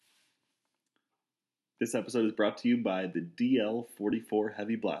This episode is brought to you by the DL-44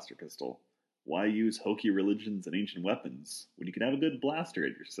 Heavy Blaster Pistol. Why use hokey religions and ancient weapons when you can have a good blaster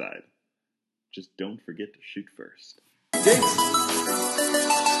at your side? Just don't forget to shoot first.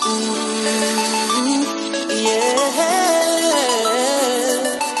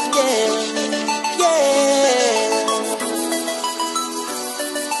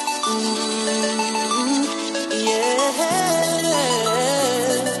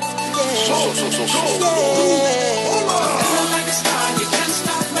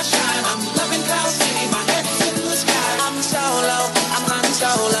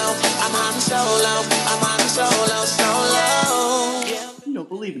 You don't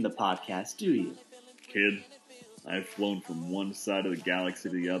believe in the podcast, do you? Kid, I've flown from one side of the galaxy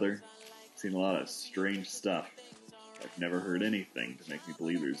to the other, seen a lot of strange stuff. I've never heard anything to make me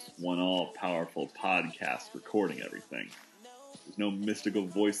believe there's one all-powerful podcast recording everything. There's no mystical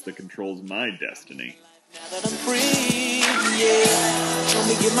voice that controls my destiny. Now that I'm free, yeah. Let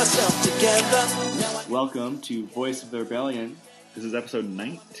me get myself together. Welcome to Voice of the Rebellion. This is episode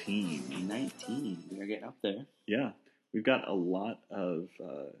 19. 19. We are getting up there. Yeah, we've got a lot of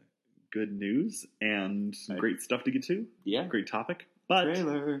good news and some great stuff to get to. Yeah. Great topic. But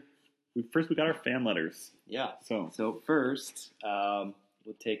Trailer. first we got our fan letters. Yeah. So first, we'll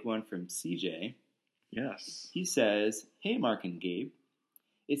take one from CJ. yes. He says, "Hey, Mark and Gabe.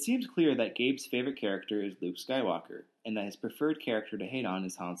 It seems clear that Gabe's favorite character is Luke Skywalker, and that his preferred character to hate on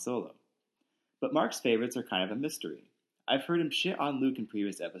is Han Solo. But Mark's favorites are kind of a mystery. I've heard him shit on Luke in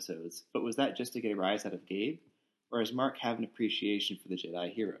previous episodes, but was that just to get a rise out of Gabe? Or does Mark have an appreciation for the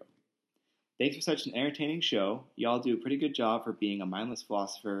Jedi hero? Thanks for such an entertaining show. Y'all do a pretty good job for being a mindless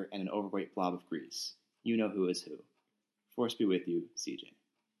philosopher and an overweight blob of grease. You know who is who. Force be with you, CJ."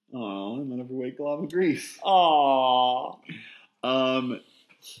 Oh, I'm an overweight glob of grease. Aww.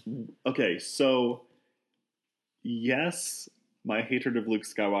 Okay, so yes, my hatred of Luke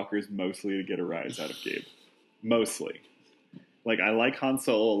Skywalker is mostly to get a rise out of Gabe. Mostly. Like, I like Han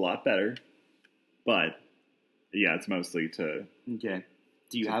Solo a lot better, but yeah, it's mostly to... Okay.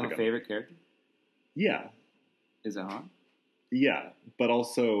 Do you have a favorite character? Yeah. Is it Han? Yeah, but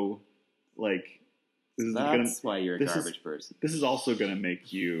also, like... That's why you're a garbage person. This is also going to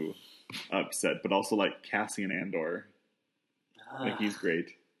make you upset, but also, like, Cassian Andor. Like, he's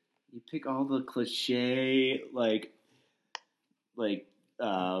great. You pick all the cliche, what's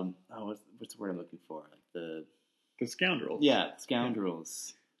the word I'm looking for? Like The scoundrels. Yeah,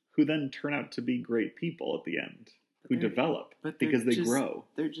 scoundrels. Who then turn out to be great people at the end. Who develop. But because they grow.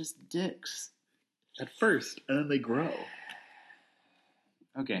 They're just dicks. At first, and then they grow.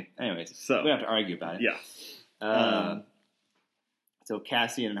 Okay, anyways. So, we don't have to argue about it. Yeah. So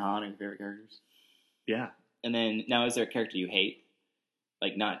Cassian and Han are your favorite characters? Yeah. And then, now is there a character you hate?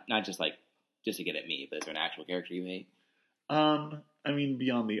 Like, not just to get at me, but is there an actual character you hate? I mean,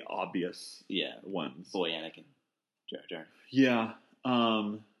 beyond the obvious ones. Boy, Anakin. Jar Jar. Yeah.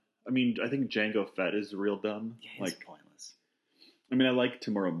 I mean, I think Jango Fett is real dumb. Yeah, he's pointless. I mean, I like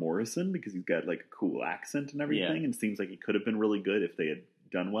Tamora Morrison because he's got, like, a cool accent and everything, and seems like he could have been really good if they had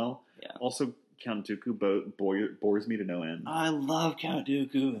done well. Yeah. Also, Count Dooku bores me to no end. I love Count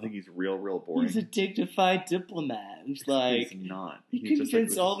Dooku. I think he's real boring. He's a dignified diplomat who's like... He's not. He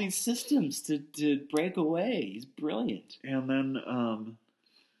convinced all these systems to break away. He's brilliant. And then,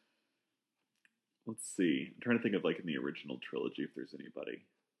 let's see. I'm trying to think of, like, in the original trilogy if there's anybody.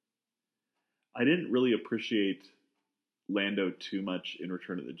 I didn't really appreciate Lando too much in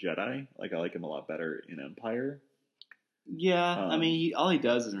Return of the Jedi. Like, I like him a lot better in Empire. Yeah, I mean, all he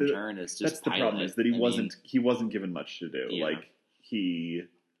does in Return is just that's the problem, is that he wasn't given much to do. Yeah. Like, he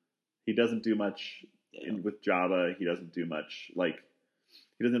doesn't do much with Jabba. He doesn't do much, like,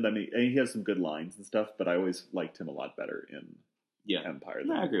 he doesn't have that many, and he has some good lines and stuff, but I always liked him a lot better in Empire.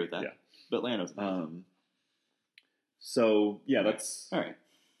 No, I agree with that. Yeah. But Lando's amazing. So, yeah, that's... All right.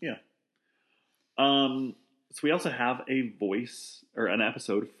 Yeah. So we also have a voice, or an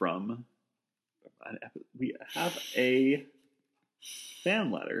episode from... We have a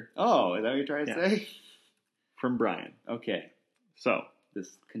fan letter. Oh, is that what you're trying to say? From Brian. Okay. So.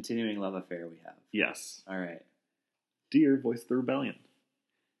 This continuing love affair we have. Yes. All right. Dear Voice of the Rebellion,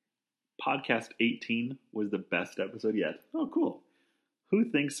 Podcast 18 was the best episode yet. Oh, cool. Who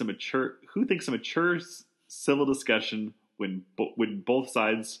thinks a mature civil discussion when both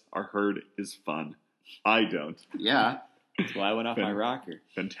sides are heard is fun? I don't. Yeah. That's why I went off my rocker.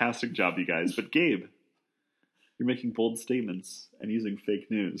 Fantastic job, you guys. But Gabe, you're making bold statements and using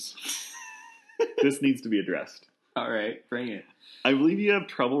fake news. This needs to be addressed. All right, bring it. I believe you have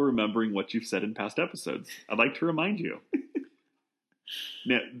trouble remembering what you've said in past episodes. I'd like to remind you.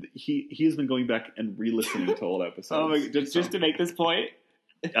 Now, he has been going back and re-listening to old episodes. Oh my, just to make this point?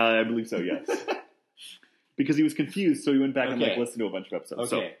 I believe so, yes. Because he was confused, so he went back and listened to a bunch of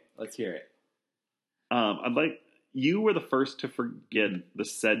episodes. Okay, let's hear it. You were the first to forget the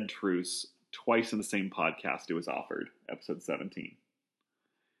said truce twice in the same podcast it was offered, episode 17.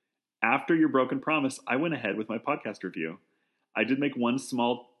 After your broken promise, I went ahead with my podcast review. I did make one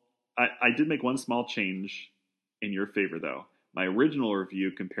small change in your favor, though. My original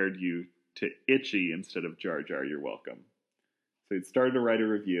review compared you to Itchy instead of Jar Jar. You're welcome. So he started to write a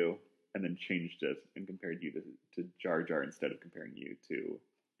review and then changed it and compared you to Jar Jar instead of comparing you to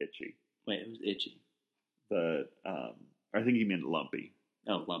Itchy. Wait, it was Itchy. I think he meant Lumpy.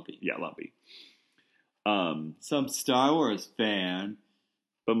 Oh, Lumpy. Yeah, Lumpy. Some Star Wars fan.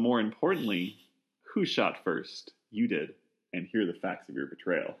 But more importantly, who shot first? You did. And here are the facts of your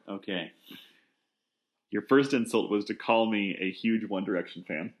betrayal. Okay. Your first insult was to call me a huge One Direction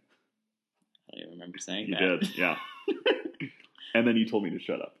fan. I don't even remember saying that. You did, yeah. And then you told me to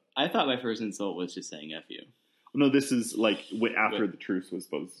shut up. I thought my first insult was just saying F you. No, this is like after the truce was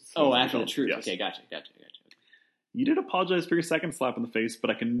supposed to Oh, after the truce. Yes. Okay, gotcha. You did apologize for your second slap in the face, but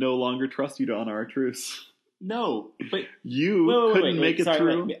I can no longer trust you to honor our truce. No, but... You couldn't make it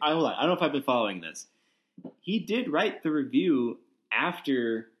through. Hold on. I don't know if I've been following this. He did write the review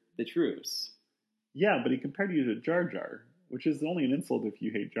after the truce. Yeah, but he compared you to Jar Jar, which is only an insult if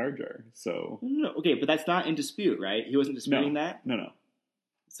you hate Jar Jar, so... No, okay, but that's not in dispute, right? He wasn't disputing that? No.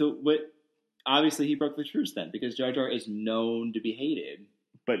 So, what... Obviously, he broke the truce then, because Jar Jar is known to be hated.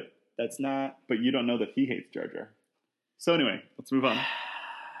 But that's not... But you don't know that he hates Jar Jar. So anyway, let's move on.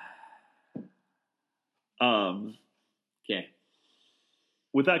 Okay.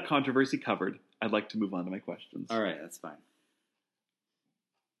 With that controversy covered, I'd like to move on to my questions. All right, that's fine.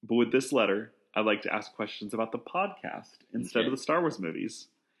 But with this letter, I'd like to ask questions about the podcast instead of the Star Wars movies,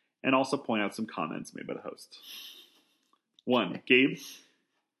 and also point out some comments made by the host. 1, Gabe,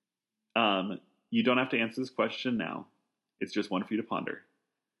 you don't have to answer this question now. It's just one for you to ponder.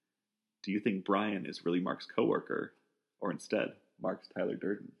 Do you think Brian is really Mark's coworker, or instead, Mark's Tyler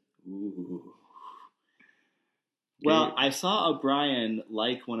Durden? Ooh. Well, I saw a Brian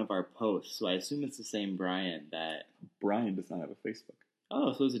like one of our posts, so I assume it's the same Brian that... Brian does not have a Facebook.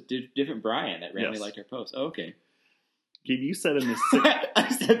 Oh, so it was a different Brian that randomly liked our post. Oh, okay. Gabe, you said in this...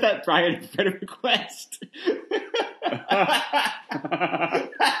 I said that Brian friend request.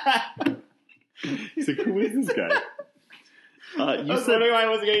 He's like, who is this guy? I was wondering why I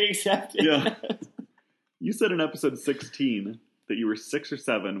wasn't getting accepted. Yeah. You said in episode 16 that you were 6 or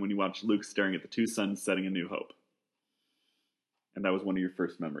 7 when you watched Luke staring at the 2 suns setting A New Hope. And that was one of your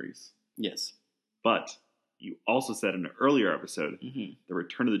first memories. Yes. But you also said in an earlier episode that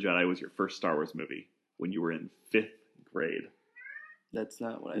Return of the Jedi was your first Star Wars movie when you were in 5th grade. That's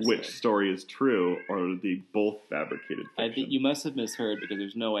not what I said. Which story is true, or are they both fabricated fiction? I think you must have misheard, because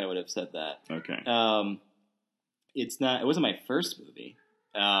there's no way I would have said that. Okay. It wasn't my first movie.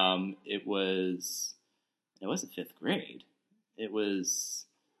 It wasn't 5th grade.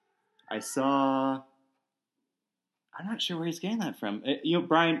 I'm not sure where he's getting that from.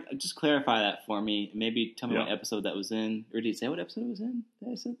 Brian, just clarify that for me. Maybe tell me what episode that was in. Or did he say what episode it was in?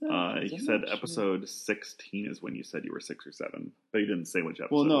 Did I say that? He said episode 16 is when you said you were 6 or 7. But he didn't say which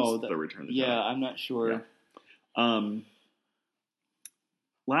episode. Well, no. Was the Return of the Jedi. Yeah, I'm not sure. Yeah.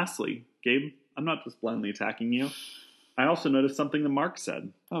 Lastly, Gabe, I'm not just blindly attacking you. I also noticed something that Mark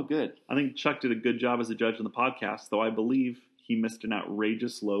said. Oh, good. I think Chuck did a good job as a judge on the podcast, though I believe he missed an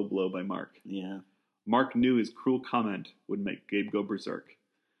outrageous low blow by Mark. Yeah. Mark knew his cruel comment would make Gabe go berserk.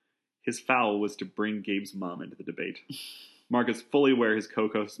 His foul was to bring Gabe's mom into the debate. Mark is fully aware his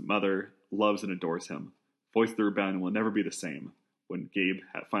co-host's mother loves and adores him. Voice the rebellion will never be the same when Gabe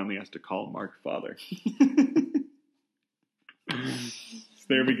finally has to call Mark father. So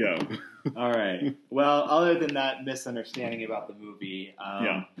there we go. All right. Well, other than that misunderstanding about the movie,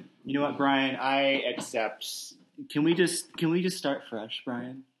 you know what, Brian? I accept. Can we just start fresh,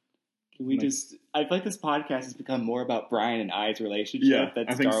 Brian? Can we I feel like this podcast has become more about Brian and I's relationship than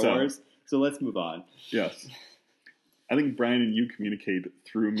Star Wars. So let's move on. Yes. I think Brian and you communicate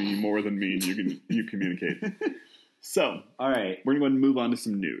through me more than me and you communicate. So, all right. We're going to move on to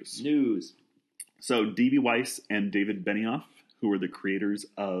some news. So, D.B. Weiss and David Benioff, who are the creators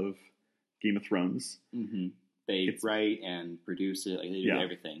of Game of Thrones. Mm-hmm. They write and produce it. Like they do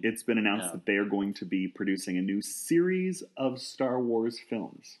everything. It's been announced that they are going to be producing a new series of Star Wars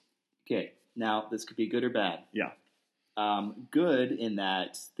films. Okay. Now, this could be good or bad. Yeah. Good in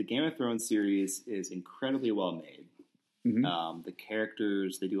that the Game of Thrones series is incredibly well made. Mm-hmm. The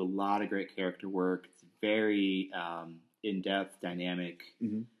characters, they do a lot of great character work. It's very in-depth, dynamic.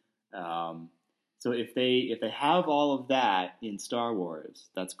 Mm-hmm. So if they have all of that in Star Wars,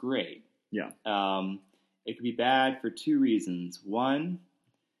 that's great. Yeah. It could be bad for two reasons. One,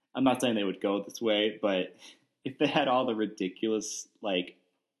 I'm not saying they would go this way, but if they had all the ridiculous like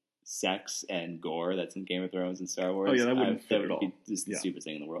sex and gore that's in Game of Thrones and Star Wars, that wouldn't fit that at would be all. just the stupidest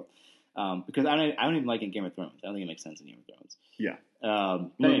thing in the world. Because I don't even like it in Game of Thrones. I don't think it makes sense in Game of Thrones. Yeah.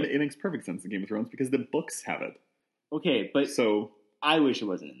 But Anyway, it makes perfect sense in Game of Thrones because the books have it. Okay, but So I wish it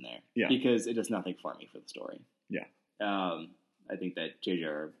wasn't in there. Yeah. Because it does nothing for me for the story. Yeah. I think that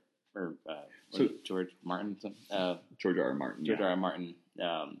J.J.R. or George Martin, George R. R. Martin. George R. R. Martin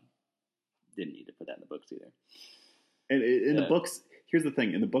didn't need to put that in the books either. And in the books, here's the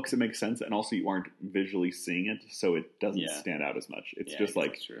thing: in the books, it makes sense, and also you aren't visually seeing it, so it doesn't stand out as much. It's just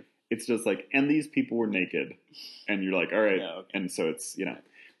like it's just like, and these people were naked, and you're like, all right, and so it's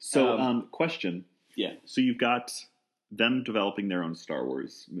So, question: Yeah. So you've got them developing their own Star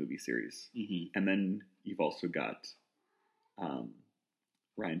Wars movie series, and then you've also got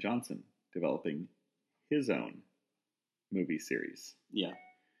Rian Johnson developing his own movie series. Yeah.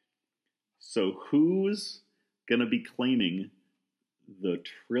 So who's going to be claiming the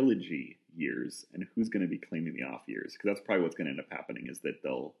trilogy years and who's going to be claiming the off years? Because that's probably what's going to end up happening is that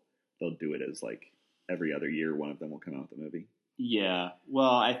they'll do it as like every other year one of them will come out with a movie. Yeah.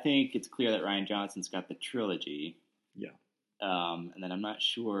 Well, I think it's clear that Rian Johnson's got the trilogy. Yeah. And then I'm not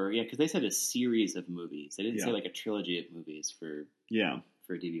sure. Yeah, because they said a series of movies. They didn't say like a trilogy of movies for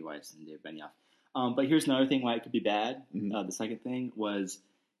D.B. Weiss and David Benioff. But here's another thing why it could be bad. The second thing was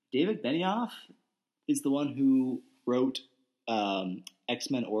David Benioff is the one who wrote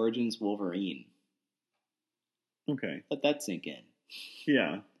X-Men Origins Wolverine. Okay. Let that sink in.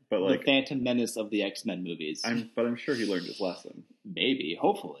 Yeah, but like the Phantom Menace of the X-Men movies. I'm sure he learned his lesson. Maybe,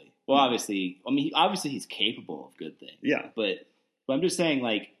 hopefully. Well, obviously he's capable of good things. Yeah. But I'm just saying,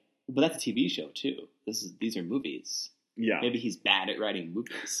 like, but that's a TV show too. These are movies. Yeah. Maybe he's bad at writing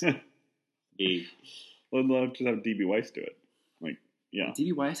movies. Well, they'll just have D.B. Weiss do it. Like, yeah.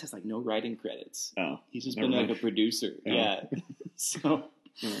 D.B. Weiss has like no writing credits. Oh, he's just been like a producer. Oh. Yeah. So.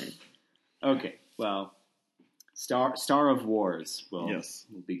 Right. Okay. Well, Star of Wars will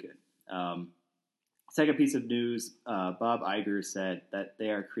be good. Second piece of news: Bob Iger said that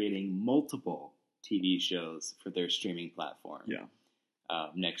they are creating multiple TV shows for their streaming platform. Yeah.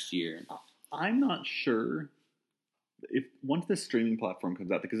 Next year. I'm not sure if once the streaming platform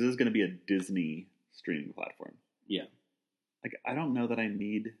comes out, because this is going to be a Disney streaming platform. Yeah. Like, I don't know that I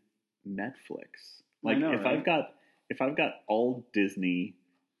need Netflix. Like, if I've got all Disney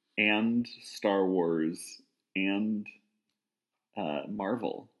and Star Wars and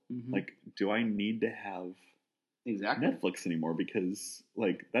Marvel, like, do I need to have Netflix anymore? Because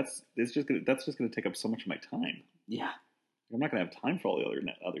like that's just gonna take up so much of my time. Yeah. I'm not gonna have time for all the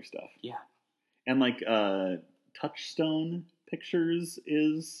other stuff. Yeah. And like Touchstone Pictures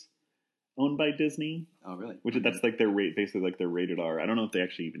is owned by Disney. Oh, really? Which that's like basically like their rated R. I don't know if they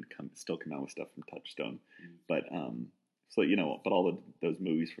actually even still come out with stuff from Touchstone, but so but all those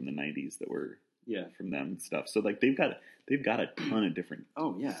movies from the '90s that were from them and stuff. So like they've got a ton of different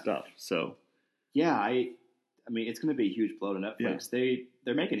stuff. So yeah, I mean it's going to be a huge blow to Netflix. Yeah.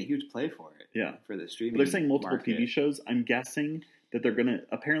 They're making a huge play for it. Yeah, for the streaming. But they're saying multiple market. TV shows. I'm guessing that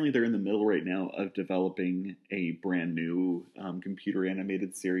apparently they're in the middle right now of developing a brand new computer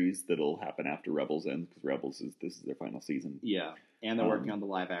animated series that'll happen after Rebels ends, because Rebels this is their final season. Yeah, and they're working on the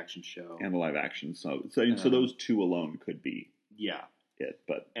live action show. And the live action, so those two alone could be it.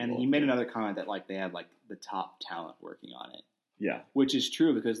 But he made another comment that like they had like the top talent working on it. Yeah, which is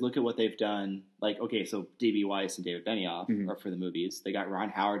true because look at what they've done. Like, okay, so D.B. Weiss and David Benioff are for the movies. They got Ron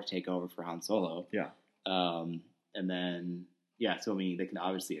Howard to take over for Han Solo. Yeah, and then. Yeah, so I mean, they can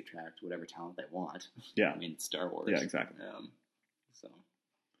obviously attract whatever talent they want. Yeah, I mean, Star Wars. Yeah, exactly.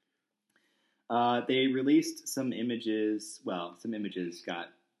 They released some images. Well, some images got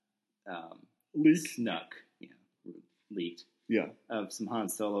leaked, leaked. Yeah, of some Han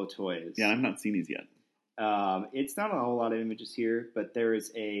Solo toys. Yeah, I've not seen these yet. It's not a whole lot of images here, but there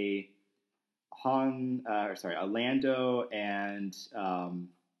is a Lando and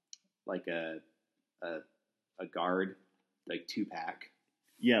like a guard. Like 2-pack.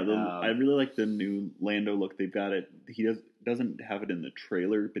 Yeah, I really like the new Lando look. They've got it. He doesn't have it in the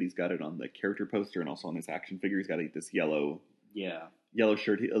trailer, but he's got it on the character poster and also on his action figure. He's got this yellow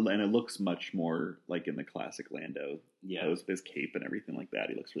shirt, and it looks much more like in the classic Lando. Yeah, his cape and everything like that.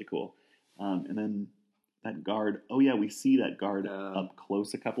 He looks really cool. And then that guard. Oh yeah, we see that guard up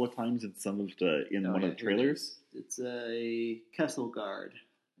close a couple of times in one of the trailers. It's a Kessel guard.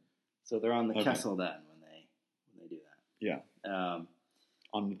 So they're on the Kessel then. Yeah.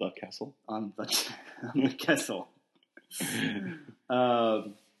 On the castle. On the castle.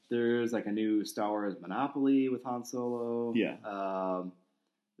 There's like a new Star Wars Monopoly with Han Solo. Yeah.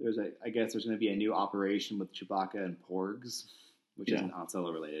 I guess there's going to be a new operation with Chewbacca and Porgs, which isn't Han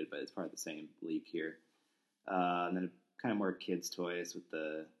Solo related, but it's part of the same league here. And then kind of more kids' toys with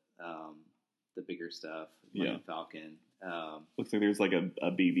the bigger stuff, Millennium Falcon. Looks like there's like a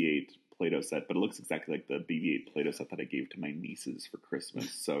BB-8 Play-Doh set, but it looks exactly like the BB-8 Play-Doh set that I gave to my nieces for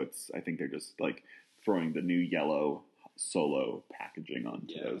Christmas. So I think they're just like throwing the new yellow Solo packaging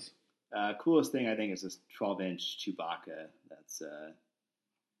onto those. Coolest thing I think is this 12-inch Chewbacca. That's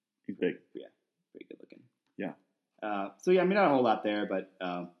he's big. Yeah, pretty good looking. Yeah. So yeah, I mean not a whole lot there, but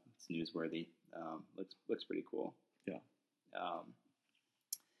it's newsworthy. Looks pretty cool. Yeah.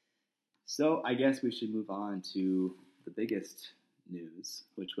 So I guess we should move on to the biggest news,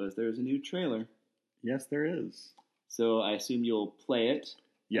 which was there's a new trailer. Yes, there is. So I assume you'll play it.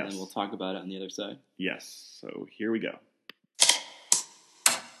 Yes. And then we'll talk about it on the other side. Yes. So here we go.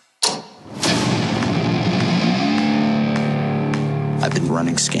 I've been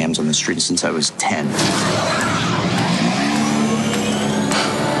running scams on the street since I was 10.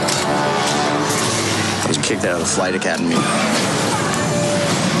 I was kicked out of the flight academy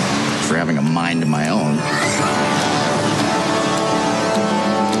for having a mind of my own.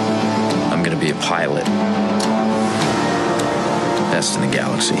 I'm gonna be a pilot. Best in the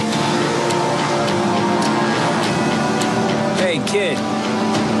galaxy. Hey, kid.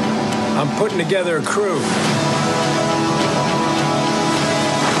 I'm putting together a crew.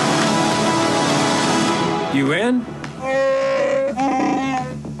 You in?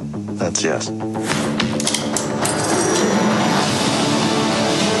 That's yes.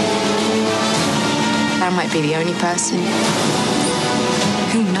 I might be the only person.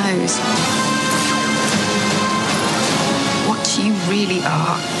 Who knows? What you really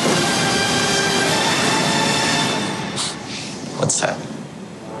are. What's that?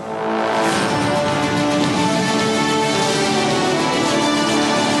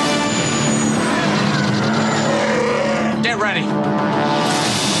 Get ready.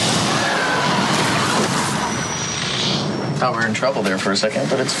 Thought we were in trouble there for a second,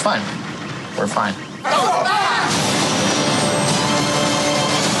 but it's fine. We're fine.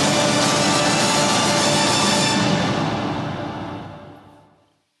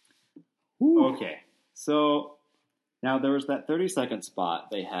 Okay, so now there was that 30-second spot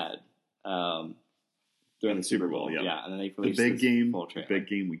they had during the Super Bowl. Yeah, and then they released the big game. full trailer. The big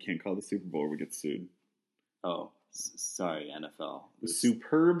game we can't call the Super Bowl. We get sued. Oh, sorry, NFL. The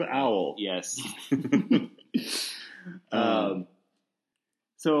superb owl. Yes.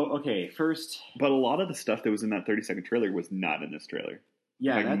 So okay, first, but a lot of the stuff that was in that 30-second trailer was not in this trailer.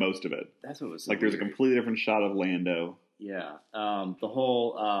 Yeah, like most of it. That's what was so like. There's a weird. completely different shot of Lando. Yeah, the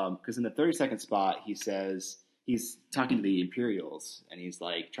whole because in the 30-second spot he says he's talking to the Imperials and he's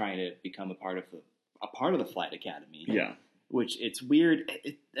like trying to become a part of the flight academy. Yeah, which it's weird,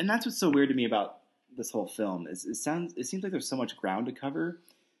 and that's what's so weird to me about this whole film is it seems like there's so much ground to cover.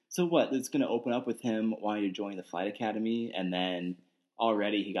 So what? It's going to open up with him wanting to join the flight academy, and then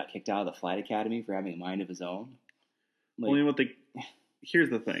already he got kicked out of the flight academy for having a mind of his own. Like, well, here's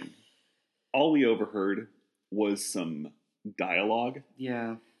the thing. All we overheard was some dialogue.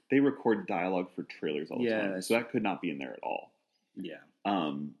 Yeah. They record dialogue for trailers all the Yeah, time, so that could not be in there at all. Yeah.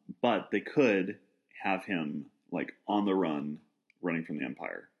 But they could have him like on the run, running from the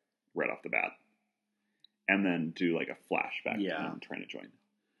Empire right off the bat, and then do like a flashback to him trying to join.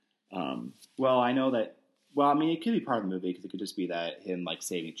 Well, I know that. Well, I mean, it could be part of the movie because it could just be that him like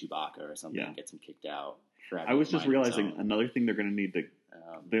saving Chewbacca or something gets him kicked out. For having I was a just mind of his realizing own. another thing they're going to need to.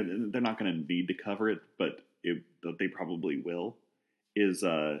 They're not going to need to cover it, but they probably will. Is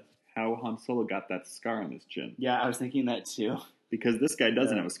how Han Solo got that scar on his chin? Yeah, I was thinking that too. Because this guy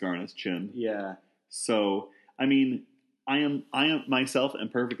doesn't have a scar on his chin. Yeah. So I mean, I am myself am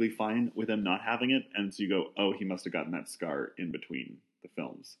perfectly fine with him not having it, and so you go, oh, he must have gotten that scar in between the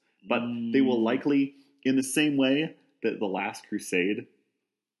films. But they will likely, in the same way that The Last Crusade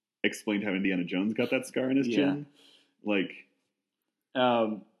explained how Indiana Jones got that scar on his chin. Like,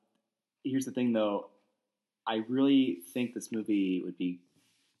 here's the thing, though. I really think this movie would be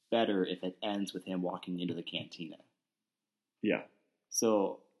better if it ends with him walking into the cantina. Yeah.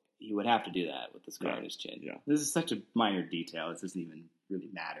 So he would have to do that with the scar on his chin. Yeah. This is such a minor detail. It doesn't even really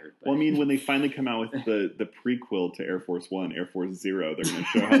matter. But. Well, I mean, when they finally come out with the prequel to Air Force One, Air Force Zero, they're going to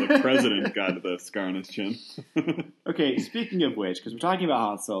show how the president got the scar on his chin. Okay, speaking of which, because we're talking about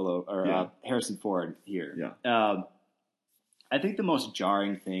Han Solo, or Harrison Ford here. Yeah. I think the most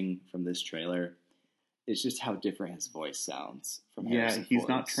jarring thing from this trailer It's just how different his voice sounds from Yeah, Harrison he's Ford's.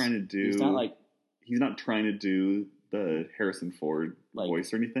 not trying to do. He's not trying to do the Harrison Ford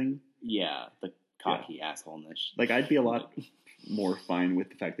voice or anything. Yeah, the cocky assholeness. Like, I'd be a lot more fine with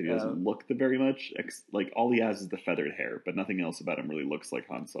the fact that he doesn't look very much. Like, all he has is the feathered hair, but nothing else about him really looks like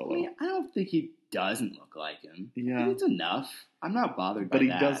Han Solo. I mean, I don't think he doesn't look like him. Yeah. It's enough. I'm not bothered by that.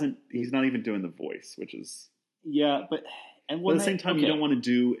 But he doesn't. He's not even doing the voice, which is. Yeah, but at the same time, you don't want to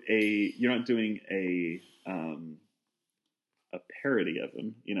do a. You're not doing a parody of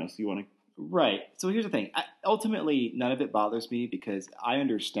him, so you want to. Right. So here's the thing. Ultimately, none of it bothers me because I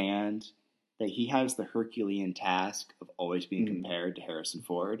understand that he has the Herculean task of always being compared to Harrison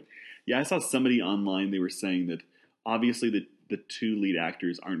Ford. Yeah, I saw somebody online, they were saying that obviously the two lead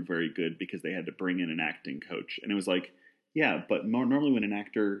actors aren't very good because they had to bring in an acting coach. And it was like, yeah, but normally when an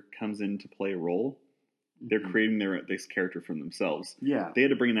actor comes in to play a role, they're creating this character from themselves. Yeah. They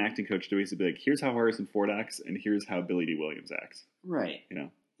had to bring an acting coach to basically be like, here's how Harrison Ford acts and here's how Billy D. Williams acts. Right.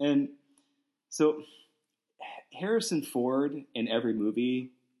 And so Harrison Ford in every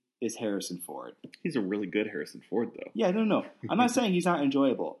movie is Harrison Ford. He's a really good Harrison Ford, though. Yeah, no. I'm not saying he's not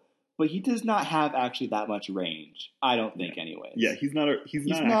enjoyable, but he does not have actually that much range. I don't think, anyways. Yeah, he's not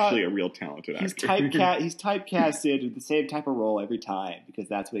actually a real talented actor. He's typecasted in the same type of role every time because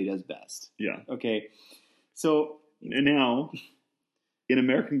that's what he does best. Yeah. Okay. So and now, in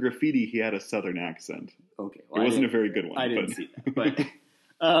American Graffiti, he had a Southern accent. Okay, well, it wasn't a very good one. I didn't see that, but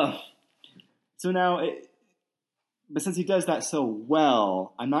so now. But since he does that so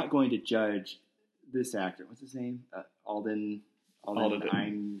well, I'm not going to judge this actor. What's his name? Alden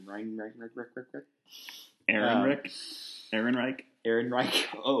Ehrenreich.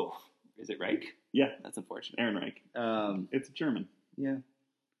 Oh, is it Reich? Yeah, that's unfortunate. Ehrenreich. It's German. Yeah.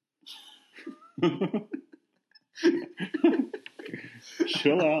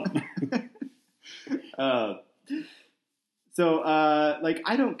 Chill out. I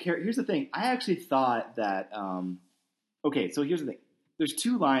don't care. Here's the thing. I actually thought that. Okay, so here's the thing. There's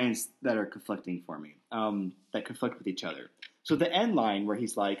two lines that are conflicting for me. That conflict with each other. So the end line where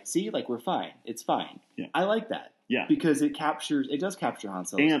he's like, "See, like we're fine. It's fine." Yeah. I like that. Yeah, because it does capture Han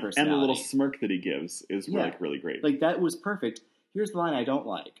Solo's personality. And the little smirk that he gives is really great. Like that was perfect. Here's the line I don't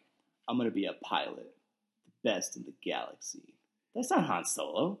like. I'm going to be a pilot, the best in the galaxy. That's not Han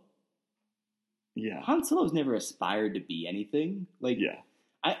Solo. Yeah, Han Solo's never aspired to be anything.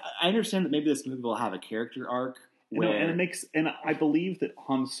 I understand that maybe this movie will have a character arc. And I believe that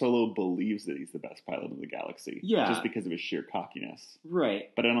Han Solo believes that he's the best pilot in the galaxy. Yeah, just because of his sheer cockiness.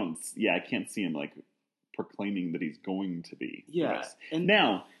 Right. But I can't see him like proclaiming that he's going to be. Yeah. Yes. And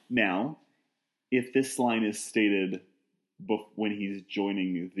now, if this line is stated when he's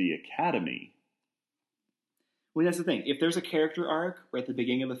joining the Academy. Well, that's the thing. If there's a character arc where at the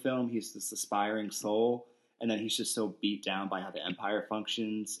beginning of the film he's this aspiring soul, and then he's just so beat down by how the Empire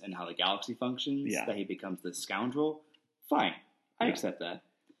functions and how the galaxy functions that he becomes this scoundrel, fine. I accept that.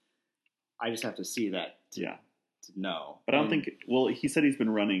 I just have to see that to know. But I don't think... Well, he said he's been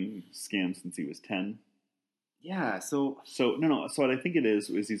running scams since he was 10. Yeah, so no. So what I think it is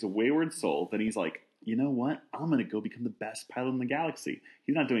he's a wayward soul. Then he's like, you know what? I'm going to go become the best pilot in the galaxy.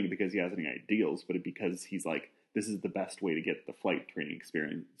 He's not doing it because he has any ideals, but because he's like, this is the best way to get the flight training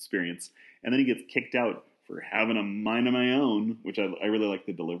experience. And then he gets kicked out for having a mind of my own, which I really like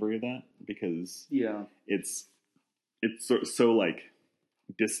the delivery of that because it's so like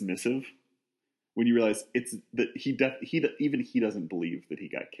dismissive when you realize it's that he doesn't believe that he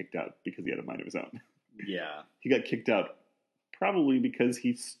got kicked out because he had a mind of his own. Yeah, he got kicked out probably because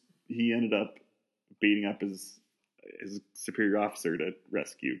he ended up beating up his superior officer to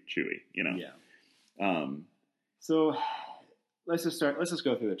rescue Chewie. Yeah. So let's just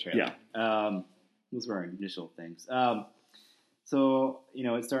go through the trailer. Yeah. Those were our initial things. So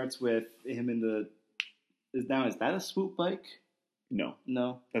it starts with him in the. Is that a swoop bike? No,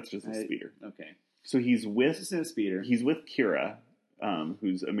 that's just a speeder. Okay. So he's with just in a speeder. He's with Kira,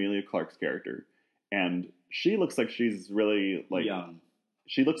 who's Amelia Clark's character, and she looks like she's really like young.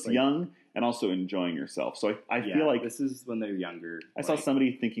 She looks young and also enjoying herself. So I feel like this is when they're younger. I saw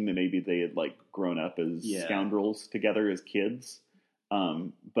somebody thinking that maybe they had like grown up as scoundrels together as kids,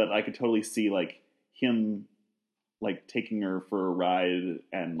 but I could totally see like him like taking her for a ride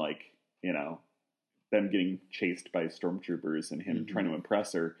and like them getting chased by stormtroopers and him trying to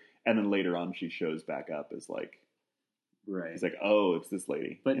impress her, and then later on she shows back up as like he's like, oh, it's this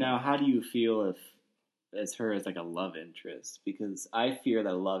lady. But now how do you feel as her as like a love interest? Because I fear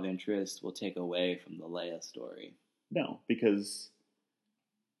that a love interest will take away from the Leia story. No, because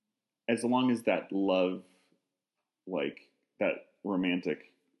as long as that love, like that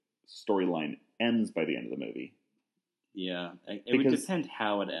romantic storyline ends by the end of the movie. Yeah, it would depend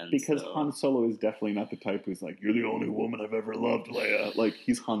how it ends. Because though. Han Solo is definitely not the type who's like, "You're the only woman I've ever loved, Leia." Like,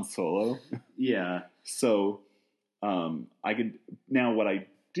 he's Han Solo. Yeah. So, what I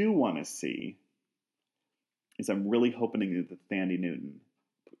do want to see is I'm really hoping that Thandie Newton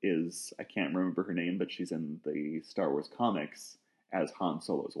is, I can't remember her name, but she's in the Star Wars comics as Han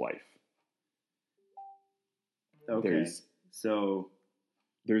Solo's wife. Okay.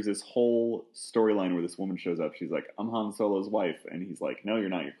 There's this whole storyline where this woman shows up. She's like, "I'm Han Solo's wife." And he's like, "No, you're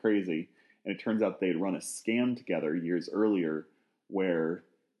not. You're crazy." And it turns out they'd run a scam together years earlier where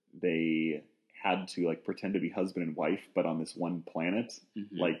they had to like pretend to be husband and wife, but on this one planet,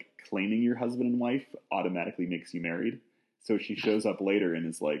 like claiming you're husband and wife automatically makes you married. So she shows up later and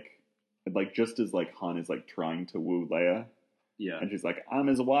is like just as like Han is like trying to woo Leia. Yeah. And she's like, "I'm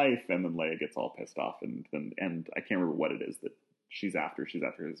his wife." And then Leia gets all pissed off and I can't remember what it is that she's after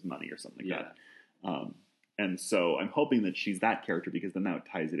his money or something like that. And so I'm hoping that she's that character because then that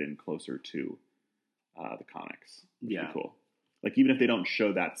ties it in closer to the comics. Which would be cool. Like, even if they don't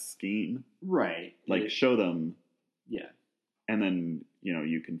show that scheme. Right. Like, show them. Yeah. And then,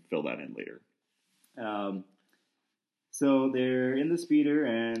 you can fill that in later. So they're in the speeder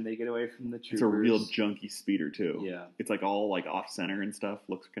and they get away from the troopers. It's a real junky speeder, too. Yeah. It's like all like off-center and stuff.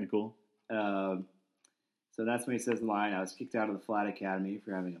 Looks kind of cool. So that's when he says the line, "I was kicked out of the Flight Academy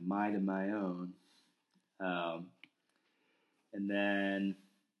for having a mind of my own." And then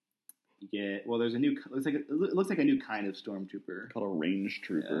you get, there's a new, it looks like a new kind of stormtrooper. Called a range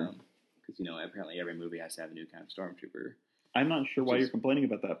trooper. Because, apparently every movie has to have a new kind of stormtrooper. I'm not sure why you're complaining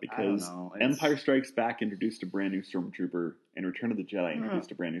about that, because Empire Strikes Back introduced a brand new stormtrooper, and Return of the Jedi introduced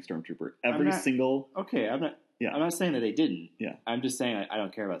a brand new stormtrooper. I'm not saying that they didn't. Yeah. I'm just saying I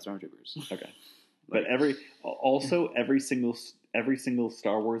don't care about stormtroopers. Okay. But every single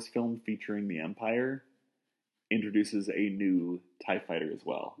Star Wars film featuring the Empire introduces a new TIE fighter as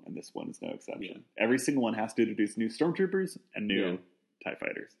well, and this one is no exception. Yeah. Every single one has to introduce new stormtroopers and new TIE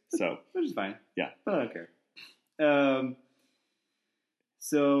fighters. So, which is fine. Yeah. But I don't care.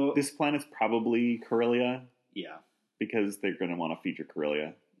 So this planet's probably Corellia. Yeah. Because they're going to want to feature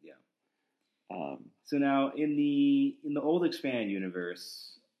Corellia. Yeah. So now in the old expanded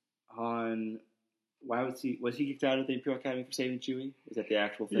universe, Han, was he kicked out of the Imperial Academy for saving Chewie? Is that the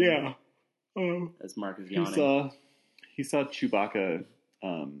actual thing? Yeah. As Mark is yawning. He saw Chewbacca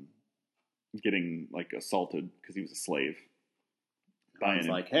getting like assaulted because he was a slave. He's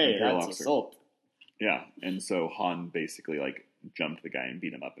like, "Hey, that's officer. Assault." Yeah, and so Han basically like jumped the guy and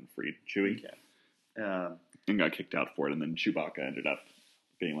beat him up and freed Chewie. Okay. And got kicked out for it, and then Chewbacca ended up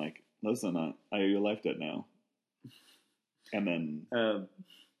being like, "Listen, I owe you a life debt now." And then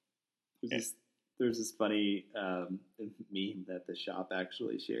there's this funny meme that the shop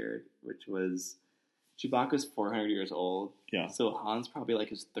actually shared, which was Chewbacca's 400 years old. Yeah. So Han's probably like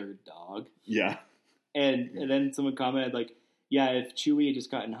his third dog. Yeah. And then someone commented like, "Yeah, if Chewie had just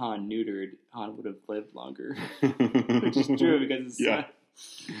gotten Han neutered, Han would have lived longer." Which is true because it's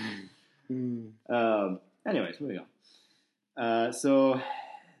anyways, moving on. So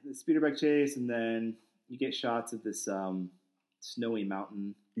the speeder bike chase, and then you get shots of this snowy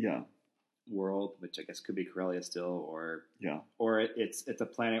mountain world, which I guess could be Corellia still, or it's a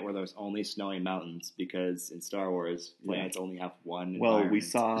planet where there's only snowy mountains, because in Star Wars planets only have one. Well, we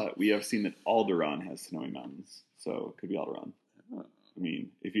have seen that Alderaan has snowy mountains, so it could be Alderaan. Oh. I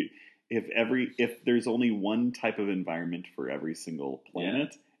mean, if there's only one type of environment for every single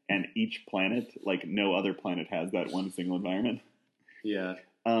planet, and each planet, like no other planet has that one single environment. Yeah.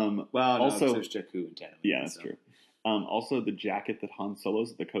 Well, also there's Jakku and Tatooine. Yeah, that's true. Also, the jacket that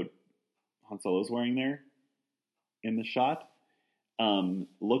the coat Han Solo's wearing there in the shot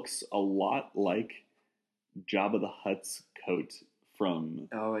looks a lot like Jabba the Hutt's coat from...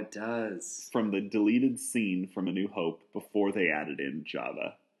 Oh, it does. From the deleted scene from A New Hope before they added in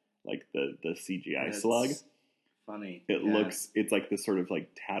Jabba. Like the CGI slug. Funny. It's like this sort of like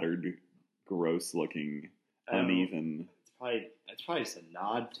tattered, gross looking, uneven... It's probably just a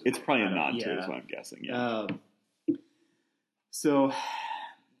nod to it. It's probably a nod to it, is what I'm guessing, yeah. So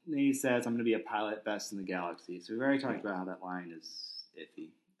he says, "I'm going to be a pilot best in the galaxy." So we've already talked about how that line is iffy.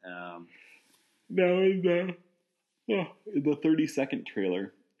 Now in the 30-second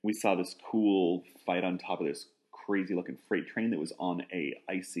trailer, we saw this cool fight on top of this crazy-looking freight train that was on a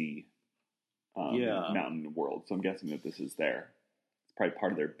icy mountain world. So I'm guessing that this is there. It's probably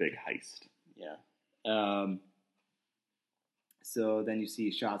part of their big heist. Yeah. So then you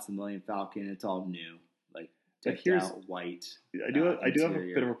see shots of the Millennium Falcon. It's all new, like decked out white. I do have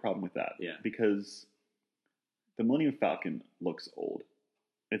a bit of a problem with that. Yeah. Because the Millennium Falcon looks old.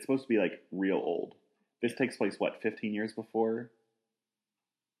 It's supposed to be like real old. This takes place, what, 15 years before?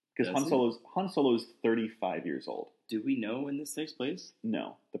 Because Han Solo's 35 years old. Do we know when this takes place?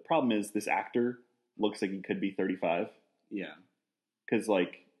 No. The problem is this actor looks like he could be 35. Yeah. Because,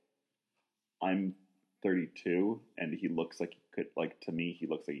 like, I'm 32, and he looks like he could, like, to me, he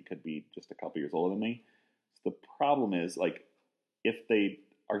looks like he could be just a couple years older than me. So the problem is, like, if they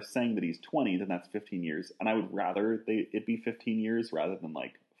are saying that he's 20, then that's 15 years. And I would rather it be 15 years rather than,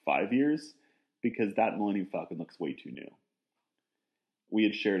 like, 5 years, because that Millennium Falcon looks way too new. We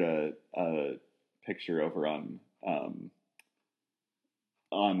had shared a picture over on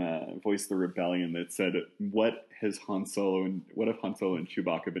Voice of the Rebellion that said, what if Han Solo and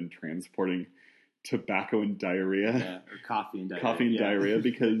Chewbacca been transporting tobacco and diarrhea? Yeah, or coffee and diarrhea. Coffee and diarrhea,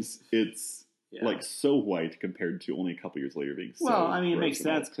 because it's like so white compared to only a couple years later being so Well, I mean, it makes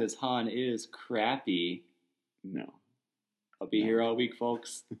gross and sense because Han is crappy. No. I'll be here all week,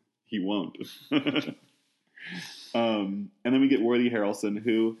 folks. He won't. And then we get Woody Harrelson,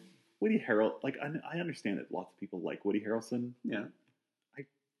 who... like, I understand that lots of people like Woody Harrelson. Yeah. I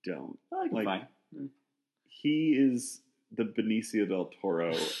don't. I like him fine. He is the Benicio del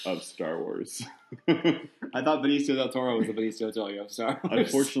Toro of Star Wars. I thought Benicio del Toro was the Benicio del Toro of Star Wars.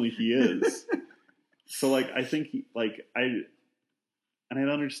 Unfortunately, he is. So, like, I think I don't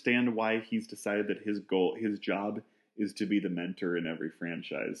understand why he's decided that his job is to be the mentor in every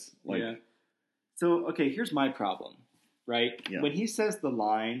franchise. Like, yeah. So, okay, here's my problem, right? Yeah. When he says the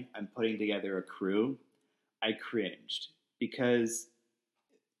line, I'm putting together a crew, I cringed because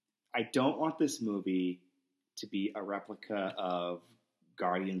I don't want this movie to be a replica of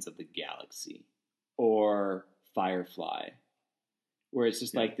Guardians of the Galaxy or Firefly, where it's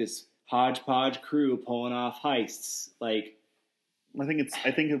just like this hodgepodge crew pulling off heists. Like, I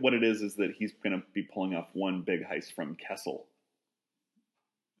think what it is that he's going to be pulling off one big heist from Kessel.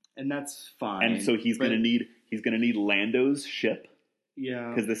 And that's fine. And so he's going to need Lando's ship. Yeah.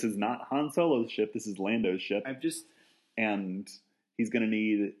 Because this is not Han Solo's ship, this is Lando's ship. And he's going to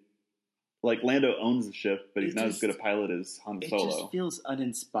need, like, Lando owns the ship, but he's not as good a pilot as Han Solo. It just feels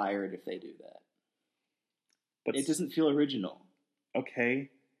uninspired if they do that. But it doesn't feel original. Okay.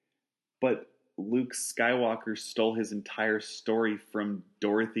 But Luke Skywalker stole his entire story from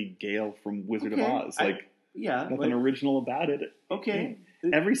Dorothy Gale from Wizard of Oz. Nothing original about it. Okay.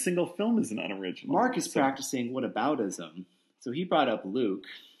 Every single film is an unoriginal. Mark is practicing whataboutism. So he brought up Luke,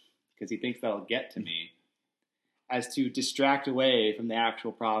 because he thinks that'll get to me, as to distract away from the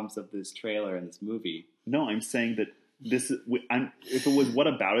actual problems of this trailer and this movie. No, I'm saying that if it was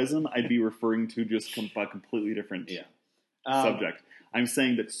whataboutism, I'd be referring to just a completely different subject. I'm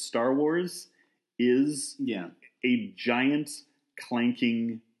saying that Star Wars is a giant,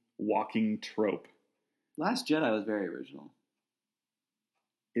 clanking, walking trope. Last Jedi was very original.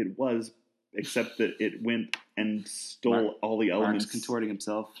 It was, except that it went and stole all the elements. Mark's contorting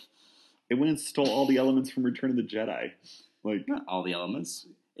himself. It went and stole all the elements from Return of the Jedi. Like, not all the elements.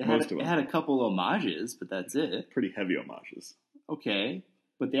 It had a couple homages, but that's it. Pretty heavy homages. Okay,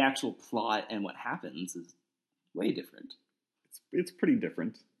 but the actual plot and what happens is way different. It's pretty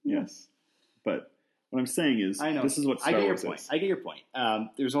different, yes. But what I'm saying is, this is what Star Wars is. I get your point.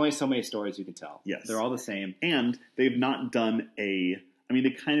 There's only so many stories you can tell. Yes. They're all the same. And they've not done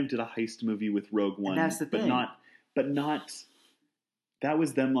they kind of did a heist movie with Rogue One. And that's the thing. But not, that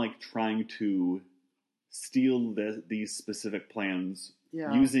was them, like, trying to steal these specific plans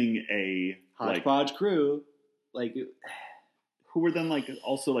using a hodgepodge crew, like, who were then, like,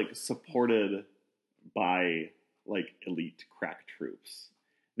 also, like, supported by, like, elite crack troops.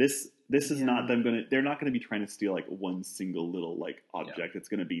 This is not them they're not gonna be trying to steal, like, one single little, like, object. It's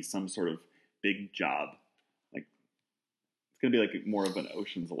gonna be some sort of big job. Like, it's gonna be like more of an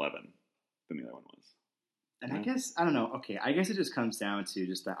Ocean's 11 than the other one was. And I guess, I don't know, okay, I guess it just comes down to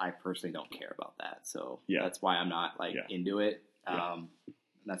just that I personally don't care about that. So that's why I'm not, like, into it. And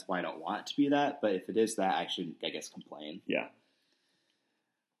that's why I don't want it to be that. But if it is that, I shouldn't, I guess, complain. Yeah.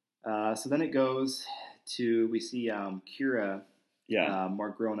 So then it goes to, we see Kira, more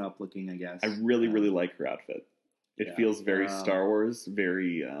grown up looking, I guess. I really, really like her outfit. It feels very Star Wars,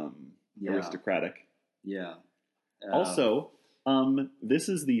 very aristocratic. Yeah. Also, this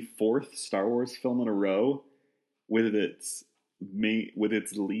is the 4th Star Wars film in a row with its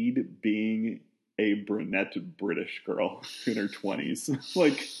lead being a brunette British girl in her 20s.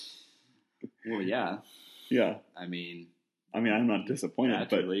 Like, well, yeah. Yeah. I mean, I'm not disappointed,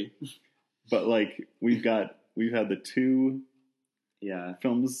 naturally. but like we've had the 2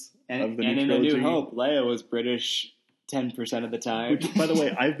 films of the new trilogy. And in A New Hope, Leia was British 10% of the time. Which, by the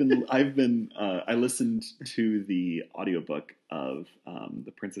way, I listened to the audiobook of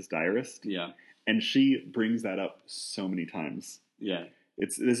The Princess Diarist. Yeah. And she brings that up so many times. Yeah.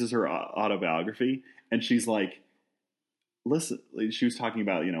 This is her autobiography, and she's like, listen, she was talking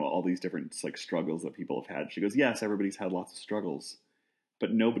about, all these different like struggles that people have had. She goes, yes, everybody's had lots of struggles,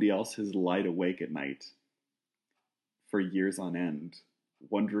 but nobody else has lied awake at night for years on end,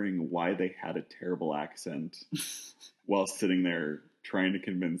 wondering why they had a terrible accent while sitting there trying to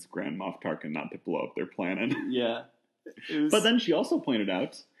convince Grand Moff Tarkin not to blow up their planet. Yeah. But then she also pointed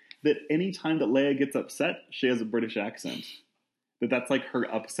out that any time that Leia gets upset, she has a British accent. That's like her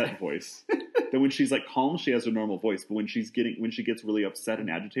upset voice. That when she's like calm, she has a normal voice, but when she gets really upset and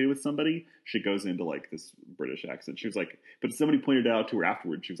agitated with somebody, she goes into like this British accent. She was like, but somebody pointed out to her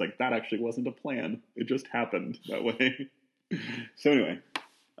afterwards. She was like, that actually wasn't a plan. It just happened that way. So anyway,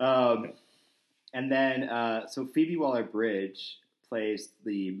 and then so Phoebe Waller-Bridge plays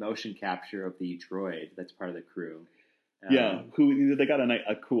the motion capture of the droid that's part of the crew. Who they got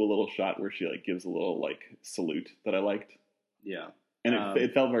a cool little shot where she like gives a little like salute that I liked. Yeah. And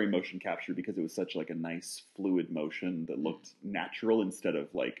it felt very motion capture because it was such like a nice fluid motion that looked natural instead of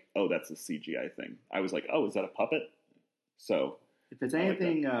like, oh, that's a CGI thing. I was like, oh, is that a puppet? So if it's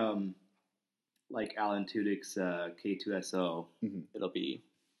anything like Alan Tudyk's K2SO, it'll be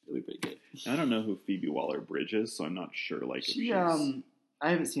pretty good. I don't know who Phoebe Waller-Bridge is, so I'm not sure. Like, she, if she's...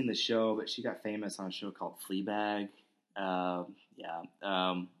 I haven't seen the show, but she got famous on a show called Fleabag.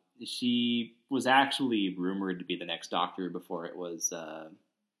 She was actually rumored to be the next Doctor before it was,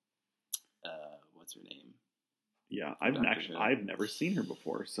 what's her name? Yeah, I've never seen her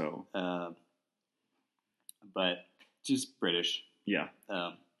before, so. But just British. Yeah.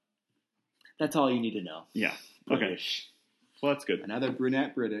 That's all you need to know. Yeah. British. Okay. Well, that's good. Another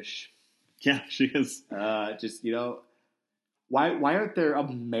brunette British. Yeah, she is. Just, why aren't there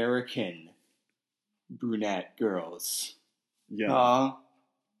American brunette girls? Yeah.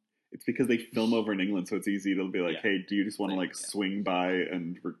 It's because they film over in England, so it's easy to be like, hey, do you just want to swing by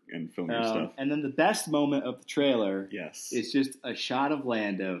and film your stuff? And then the best moment of the trailer is just a shot of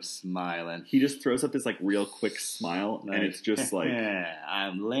Lando smiling. He just throws up this like real quick smile, and it's just like,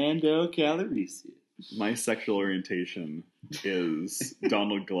 I'm Lando Calrissian. My sexual orientation is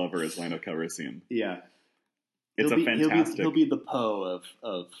Donald Glover as Lando Calrissian. Yeah. It's fantastic. He'll be the Poe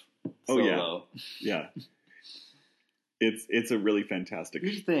of Solo. Yeah. It's a really fantastic.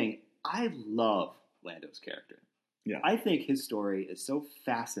 Here's the thing. I love Lando's character. Yeah. I think his story is so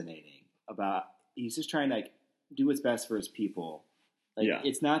fascinating about he's just trying to like do what's best for his people. Like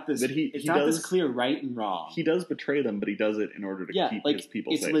it's not this this clear right and wrong. He does betray them, but he does it in order to keep his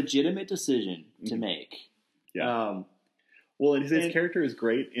people safe. It's a legitimate decision to make. Yeah. Well, and his character is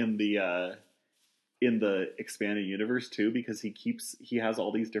great in the expanded universe too, because he has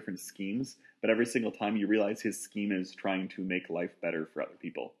all these different schemes, but every single time you realize his scheme is trying to make life better for other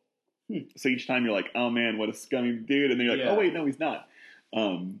people. So each time you're like, oh man, what a scummy dude, and then you're like, oh wait, no, he's not.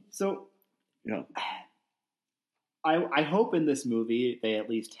 I hope in this movie they at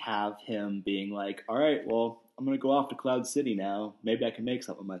least have him being like, all right, well, I'm gonna go off to Cloud City now. Maybe I can make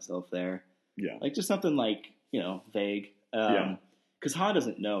something of myself there. Yeah, like just something like vague. Because Han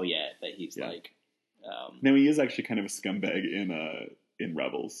doesn't know yet that he's like. No, he is actually kind of a scumbag in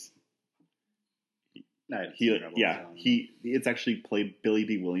Rebels. It's actually played. Billy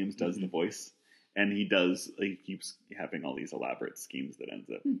D. Williams does the voice, and he keeps having all these elaborate schemes that ends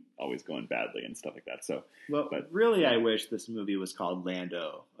up always going badly and stuff like that. So, really, I wish this movie was called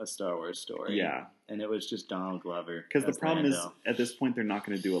Lando: A Star Wars Story. Yeah, and it was just Donald Glover. Because the problem is, at this point, they're not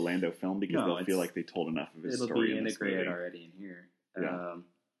going to do a Lando film because they'll feel like they told enough of his story. It'll be integrated already in here. Yeah.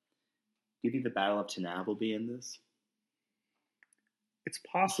 Do you think the Battle of Tanab will be in this? It's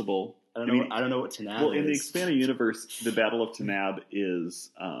possible. I don't know what Tanab is. Well, in the expanded universe, the Battle of Tanab is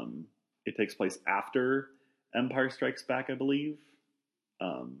it takes place after Empire Strikes Back, I believe.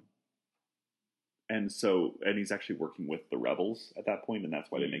 And he's actually working with the rebels at that point, and that's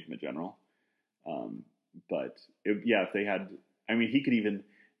why they make him a general. If they had, I mean, he could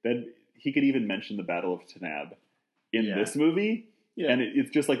even mention the Battle of Tanab in this movie. Yeah. And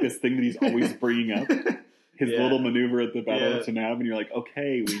it's just like this thing that he's always bringing up. His little maneuver at the Battle of Tanab, and you're like,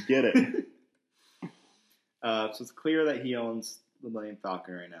 okay, we get it. So it's clear that he owns the Millennium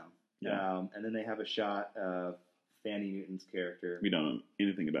Falcon right now. Yeah. And then they have a shot of Fanny Newton's character. We don't know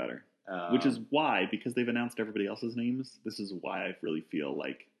anything about her. Which is why, because they've announced everybody else's names, this is why I really feel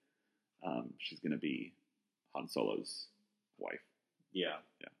like she's going to be Han Solo's wife. Yeah.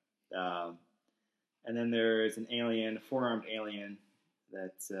 Yeah. And then there's an alien, a four-armed alien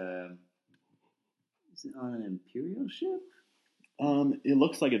that's Is it on an Imperial ship? It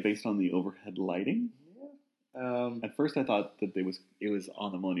looks like it based on the overhead lighting. Yeah. At first, I thought that it was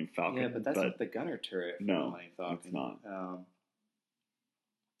on the Millennium Falcon. Yeah, but that's not the gunner turret for the No, Millennium Falcon. it's not.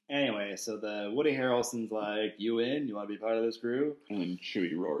 Anyway, so the Woody Harrelson's like, "You in? You want to be part of this crew?" And then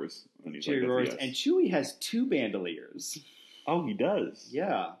Chewie roars. And he's Chewie like, roars, yes. and Chewie has 2 bandoliers. Oh, he does.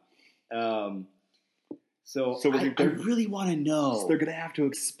 Yeah. So I really want to know. So they're going to have to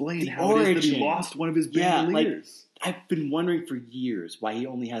explain the how it is that he origin. lost one of his Yeah, bandoliers. like, I've been wondering for years why he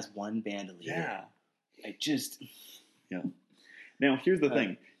only has 1 bandolier. Yeah. I just... Yeah. Now, here's the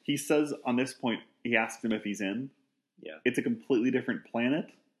thing. He says on this point, he asks him if he's in. Yeah. It's a completely different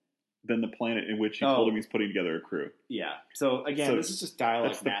planet than the planet in which he told him he's putting together a crew. Yeah. So, again, this is just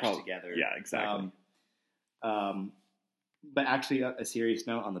dialogue mashed together. Yeah, exactly. But actually, a serious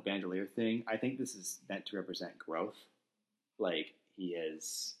note on the bandolier thing, I think this is meant to represent growth. Like, he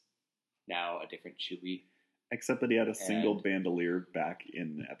is now a different Chewie. Except that he had a single bandolier back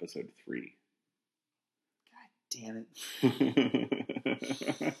in episode 3. God damn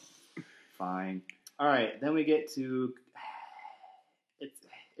it. Fine. All right, then we get to...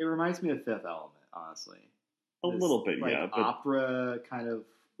 It reminds me of Fifth Element, honestly. A little bit, like, yeah. But, opera kind of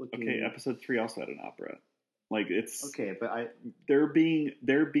looking... Okay, episode 3 also had an opera. Like, it's... Okay, but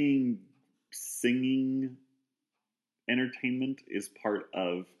They're being singing entertainment is part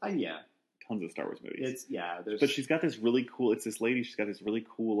of yeah. tons of Star Wars movies. There's... But she's got this really cool... It's this lady, she's got this really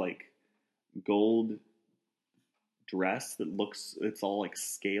cool, like, gold dress that looks... It's all, like,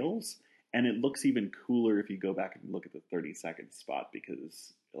 scales. And it looks even cooler if you go back and look at the 30-second spot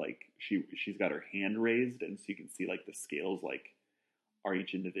because, like, she's got her hand raised, and so you can see, like, the scales, like, are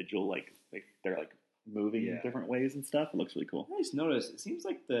each individual, like they're, like, moving in different ways and stuff. It looks really cool. I just noticed, it seems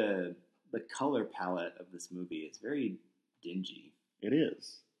like the color palette of this movie is very dingy. It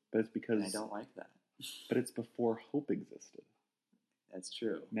is. But it's because... And I don't like that. But it's before Hope existed. That's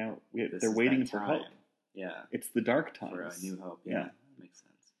true. Now, they're waiting for Hope. Yeah. It's the dark times. For a new Hope. Yeah. That makes sense.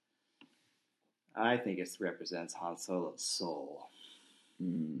 I think it represents Han Solo's soul. All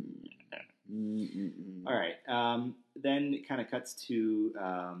right. Then it kind of cuts to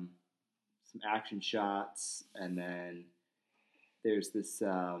some action shots, and then there's this.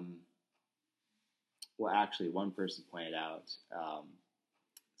 Well, actually, one person pointed out.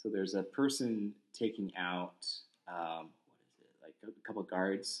 So there's a person taking out. What is it? Like a couple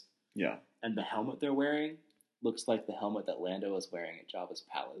guards. Yeah. And the helmet they're wearing looks like the helmet that Lando was wearing at Jabba's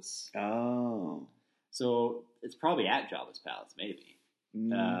palace. Oh. So it's probably at Jabba's palace, maybe.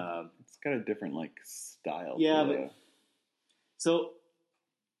 It's got a different, like, style. Yeah, but... So,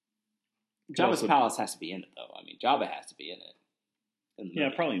 Jabba's palace has to be in it, though. I mean, Jabba has to be in it. Yeah,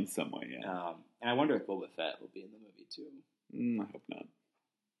 probably in some way, yeah. And I wonder if Boba Fett will be in the movie, too. I hope not.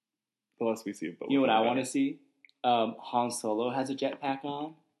 The less we see of Boba Fett. You know what I want to see? Han Solo has a jetpack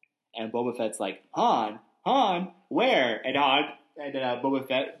on, and Boba Fett's like, Han, where? And Boba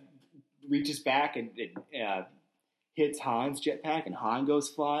Fett reaches back and hits Han's jetpack, and Han goes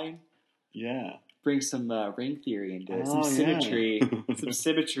flying. Yeah, brings some ring theory into some symmetry, some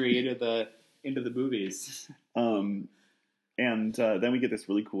symmetry into the movies. And then we get this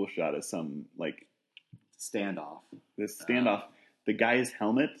really cool shot of some like standoff. This standoff. The guy's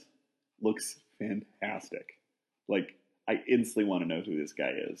helmet looks fantastic. Like, I instantly want to know who this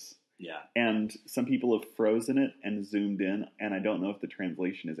guy is. Yeah. And some people have frozen it and zoomed in, and I don't know if the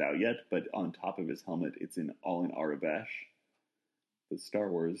translation is out yet, but on top of his helmet, it's all in Arabesh, the Star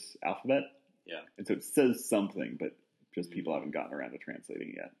Wars alphabet. Yeah. And so it says something, but just people haven't gotten around to translating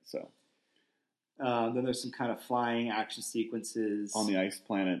it yet. So then there's some kind of flying action sequences. On the ice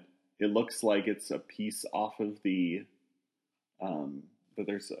planet. It looks like it's a piece off of the... but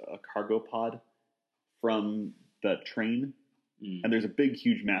there's a cargo pod from the train. And there's a big,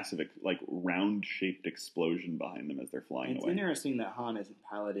 huge, massive, like, round-shaped explosion behind them as they're flying away. It's interesting that Han isn't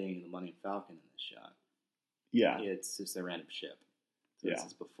piloting the Millennium Falcon in this shot. Yeah. It's just a random ship. So is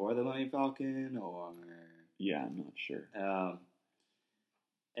this before the Millennium Falcon, or... Yeah, I'm not sure.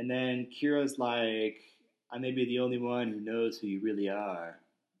 And then Kira's like, I may be the only one who knows who you really are.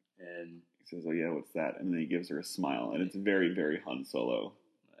 And he says, oh, yeah, what's that? And then he gives her a smile, and it's very, very Han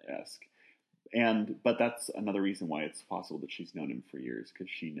Solo-esque. But that's another reason why it's possible that she's known him for years, because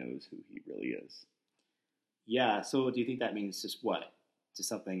she knows who he really is. Yeah, so do you think that means just what? Just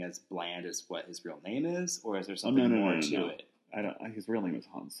something as bland as what his real name is? Or is there something more to it? I don't. His real name is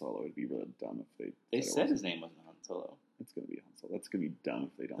Han Solo. It'd be really dumb if they said his name wasn't Han Solo. It's going to be Han Solo. That's going to be dumb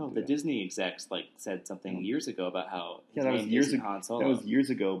if they don't. No, do the that. Disney execs said something years ago about how his that name was years isn't ago. Han Solo. That was years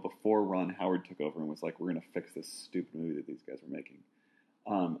ago before Ron Howard took over and was like, "We're going to fix this stupid movie that these guys were making."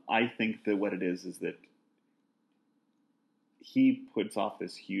 I think that what it is that he puts off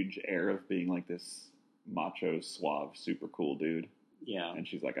this huge air of being like this macho, suave, super cool dude. Yeah. And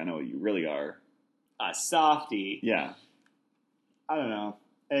she's like, I know what you really are. A softie. Yeah. I don't know.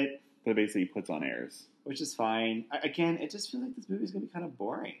 But basically he puts on airs. Which is fine. Again, it just feels like this movie's going to be kind of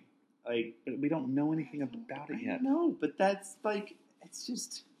boring. Like, But we don't know anything about it yet. No, but that's like, it's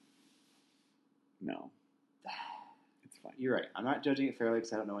just... No. It's fine. You're right. I'm not judging it fairly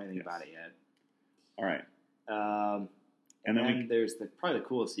because I don't know anything about it yet. All right. And then there's probably the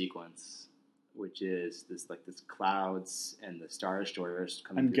coolest sequence, which is this clouds and the Star Destroyer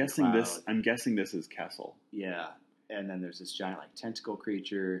coming. I'm guessing this is Kessel. Yeah, and then there's this giant tentacle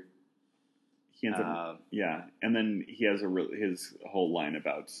creature. He ends up, and then he has his whole line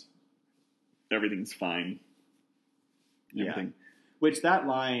about everything's fine. Everything. Which that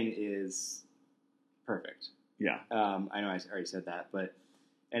line is perfect. Yeah. I know I already said that, but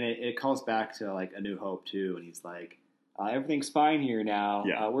it calls back to A New Hope too, and he's like, everything's fine here now.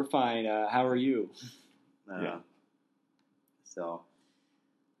 Yeah. We're fine. How are you? Yeah. So,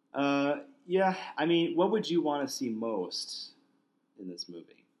 yeah. I mean, what would you want to see most in this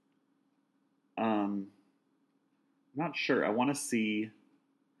movie? I'm not sure. I want to see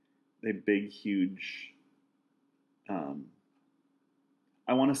a big, huge.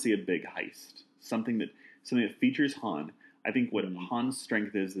 I want to see a big heist. Something that features Han. I think what Han's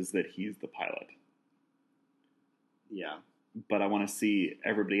strength is that he's the pilot. Yeah. But I want to see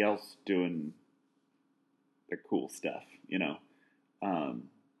everybody else doing their cool stuff, you know. I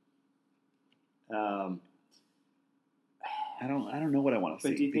don't know what I want to see.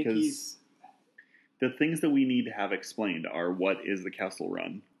 But do you think because the things that we need to have explained are what is the Kessel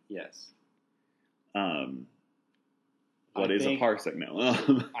Run? Yes. What is a parsec now?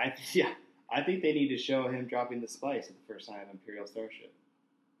 I think they need to show him dropping the spice at the first sign of Imperial Starship.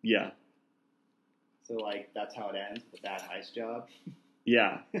 Yeah. So, that's how it ends, the bad heist job.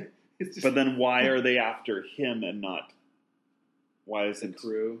 Yeah. But then why are they after him and not... Why isn't... The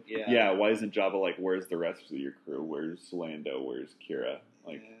crew? Yeah. Yeah, why isn't Jabba where's the rest of your crew? Where's Lando? Where's Kira?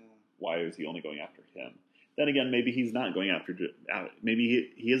 Why is he only going after him? Then again, maybe he's not going after...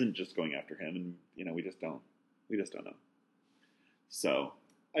 Maybe he isn't just going after him, and, we just don't know. So...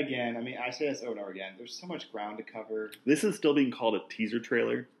 Again, I mean, I say this over and over again. There's so much ground to cover. This is still being called a teaser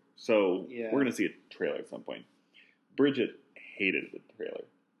trailer, so we're going to see a trailer at some point. Bridget hated the trailer.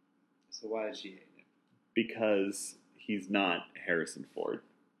 So why did she hate it? Because he's not Harrison Ford.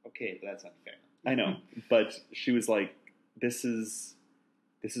 Okay, but that's unfair. I know, but she was like, this is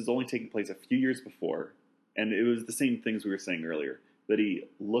only taking place a few years before, and it was the same things we were saying earlier, that he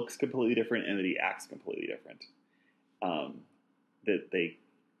looks completely different and that he acts completely different.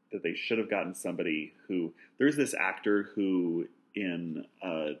 That they should have gotten somebody who... There's this actor who, in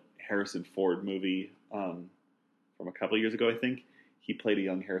a Harrison Ford movie from a couple of years ago, I think, he played a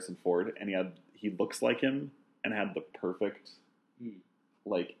young Harrison Ford, and he looks like him and had the perfect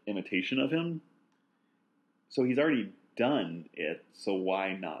imitation of him. So he's already done it, so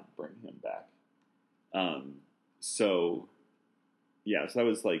why not bring him back? So that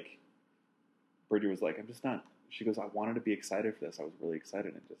was Bridget was like, I'm just not... She goes, I wanted to be excited for this. I was really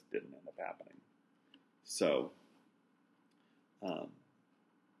excited, and it just didn't end up happening. So,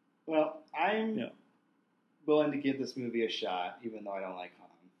 well, I'm willing to give this movie a shot, even though I don't like Han.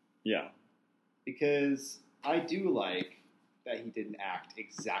 Yeah. Because I do like that he didn't act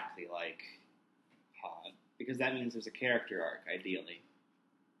exactly like Han. Because that means there's a character arc, ideally.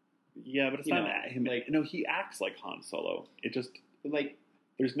 Yeah, but it's not him. He acts like Han Solo. It just... But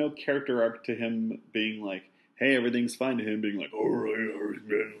there's no character arc to him being like, hey, everything's fine, to him being like, all right,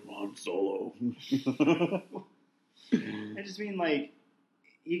 I'm Han Solo. I just mean,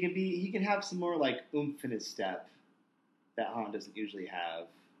 he can have some more, oomph in his step that Han doesn't usually have,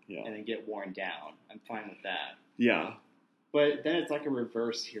 and then get worn down. I'm fine with that. Yeah. But then it's like a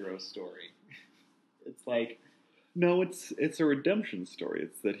reverse hero story. It's like... No, it's a redemption story.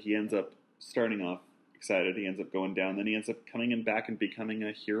 It's that he ends up starting off excited, he ends up going down, then he ends up coming in back and becoming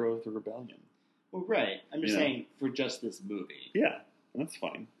a hero of the rebellion. Well, right. I'm just saying for just this movie. Yeah, that's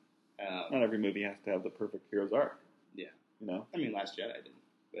fine. Not every movie has to have the perfect hero's arc. Yeah. I mean, Last Jedi didn't,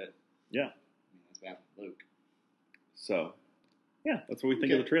 but... Yeah. That's what happened with Luke. So, yeah, that's what we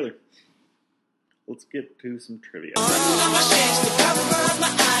think of the trailer. Let's get to some trivia. All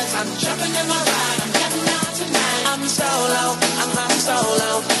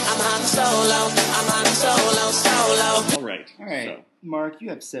right. So, Mark, you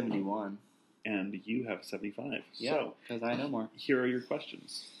have 71. And you have 75. Yeah, so, because I know more. Here are your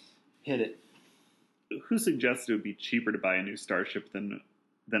questions. Hit it. Who suggested it would be cheaper to buy a new starship than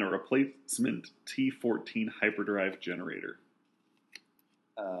than a replacement T14 hyperdrive generator?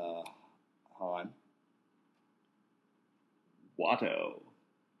 Hold on. Watto.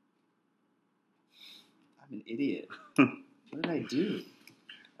 I'm an idiot. What did I do?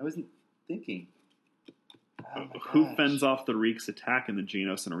 I wasn't thinking. Oh my Who gosh. fends off the Reek's attack in the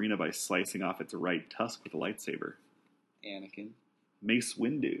Geonosis arena by slicing off its right tusk with a lightsaber? Anakin. Mace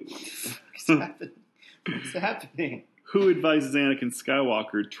Windu. What's happening? What's happening? Who advises Anakin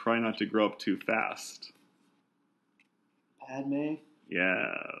Skywalker try not to grow up too fast? Padme?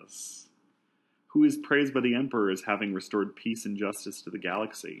 Yes. Who is praised by the Emperor as having restored peace and justice to the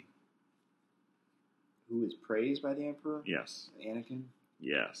galaxy? Who is praised by the Emperor? Yes. Anakin?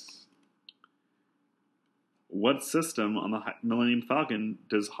 Yes. What system on the Millennium Falcon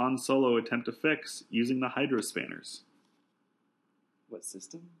does Han Solo attempt to fix using the Hydro Spanners? What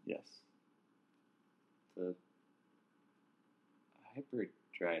system? Yes. The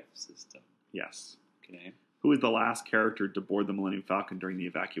hyperdrive system. Yes. Okay. Who is the last character to board the Millennium Falcon during the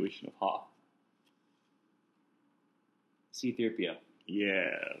evacuation of Hoth? C-3PO.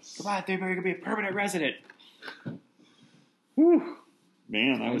 Yes. Come on, 3PO, you're going to be a permanent resident. Whew.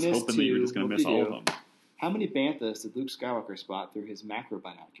 Man, I was Minus hoping that you were just going to miss all of whoop-de-doo. them. How many banthas did Luke Skywalker spot through his macro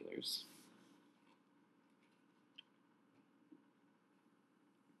binoculars?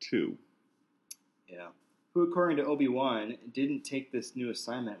 2. Yeah. Who, according to Obi-Wan, didn't take this new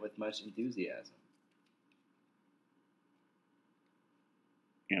assignment with much enthusiasm?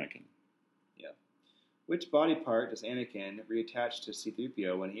 Anakin. Yeah. Which body part does Anakin reattach to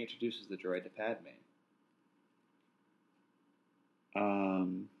C-3PO when he introduces the droid to Padme?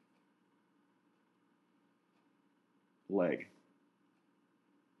 Leg.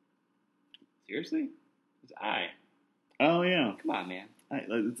 Seriously? It's eye. Oh, yeah. Come on, man.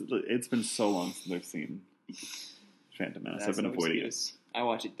 It's been so long since I've seen Phantom Menace. I've been no avoiding excuse. I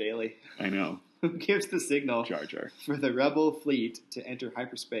watch it daily. it. I know. Who gives the signal Jar Jar. for the Rebel fleet to enter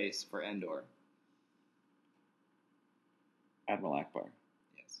hyperspace for Endor? Admiral Akbar.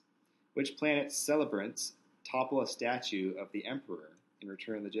 Yes. Which planet's celebrants topple a statue of the Emperor in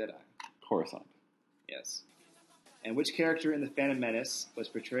Return of the Jedi? Coruscant. Yes. And which character in The Phantom Menace was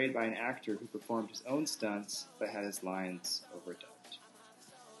portrayed by an actor who performed his own stunts but had his lines overdubbed?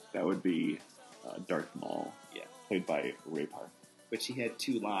 That would be Darth Maul. Yeah. Played by Ray Park. Which he had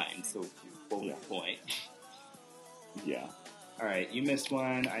 2 lines, so what was the point? Yeah. All right, you missed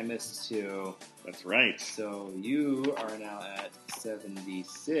 1, I missed 2. That's right. So you are now at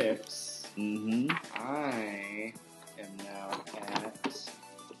 76. Mm-hmm. I am now at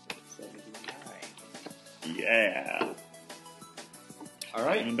 79. Yeah. All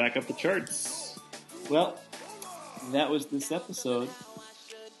right. Coming back up the charts. Well, that was this episode.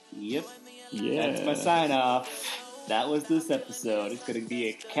 Yep. Yeah. That's my sign off. That was this episode. It's going to be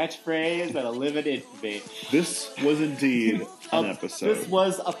a catchphrase that'll live in infamy. This was indeed an episode. This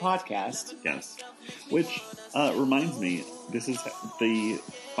was a podcast. Yes. Which reminds me, this is the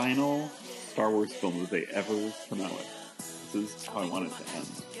final Star Wars film that they ever come out with. This is how I want it to end.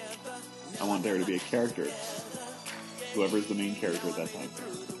 I want there to be a character, whoever is the main character at that time,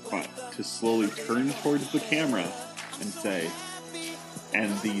 to slowly turn towards the camera and say,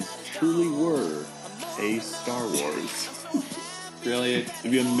 and these truly were a Star Wars. Brilliant.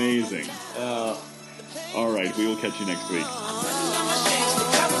 It'd be amazing. All right, we will catch you next week.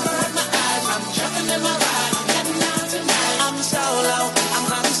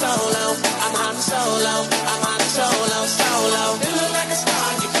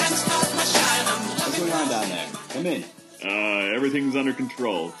 What's going on down there? Come in. Everything's under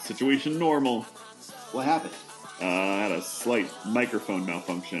control. Situation normal. What happened? I had a slight microphone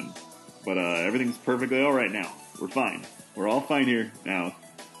malfunction, but everything's perfectly all right now. We're fine. We're all fine here now.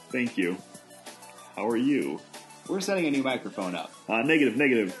 Thank you. How are you? We're setting a new microphone up.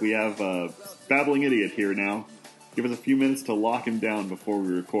 Negative. We have Babbling Idiot here now. Give us a few minutes to lock him down before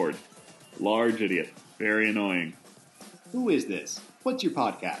we record. Large idiot. Very annoying. Who is this? What's your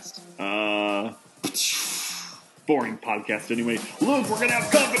podcast? Boring podcast anyway. Look, we're gonna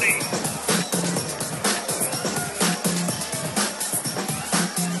have company!